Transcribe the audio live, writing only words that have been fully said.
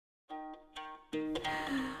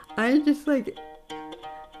I just like,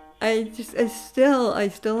 I still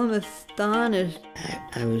am astonished.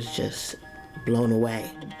 I was just blown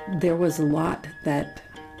away. There was a lot that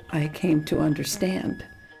I came to understand.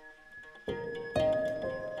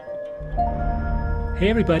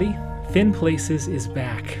 Hey everybody, Thin Places is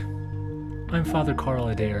back. I'm Father Carl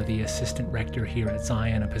Adair, the Assistant Rector here at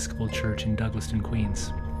Zion Episcopal Church in Douglaston,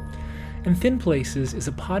 Queens. And Thin Places is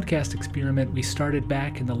a podcast experiment we started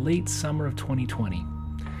back in the late summer of 2020.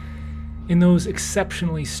 In those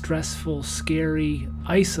exceptionally stressful, scary,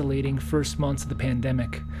 isolating first months of the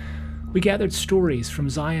pandemic, we gathered stories from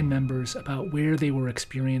Zion members about where they were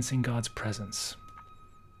experiencing God's presence.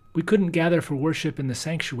 We couldn't gather for worship in the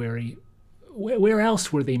sanctuary. Where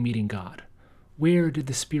else were they meeting God? Where did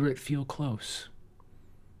the Spirit feel close?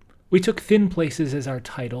 We took Thin Places as our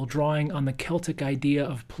title, drawing on the Celtic idea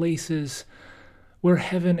of places where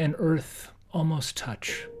heaven and earth almost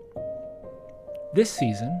touch. This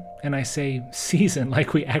season, and I say season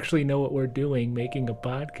like we actually know what we're doing, making a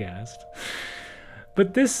podcast,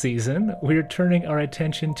 but this season, we're turning our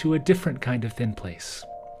attention to a different kind of thin place.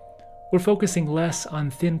 We're focusing less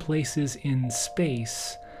on thin places in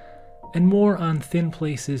space and more on thin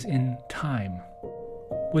places in time.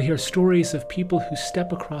 We'll hear stories of people who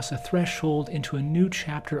step across a threshold into a new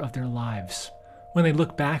chapter of their lives. When they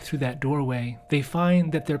look back through that doorway, they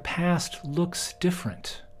find that their past looks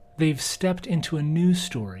different. They've stepped into a new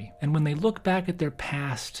story, and when they look back at their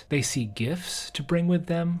past, they see gifts to bring with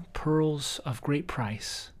them, pearls of great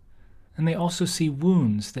price. And they also see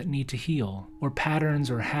wounds that need to heal, or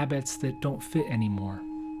patterns or habits that don't fit anymore.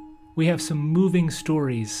 We have some moving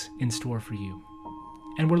stories in store for you.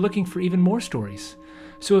 And we're looking for even more stories.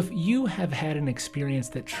 So if you have had an experience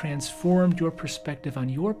that transformed your perspective on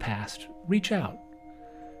your past, reach out.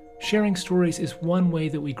 Sharing stories is one way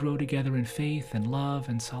that we grow together in faith and love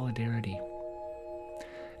and solidarity.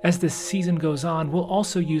 As this season goes on, we'll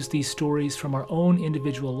also use these stories from our own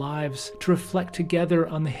individual lives to reflect together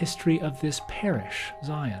on the history of this parish,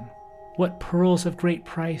 Zion. What pearls of great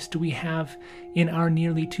price do we have in our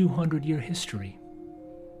nearly 200-year history?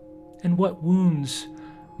 And what wounds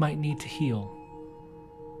might need to heal?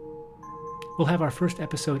 We'll have our first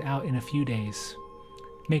episode out in a few days.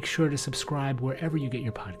 Make sure to subscribe wherever you get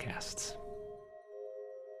your podcasts.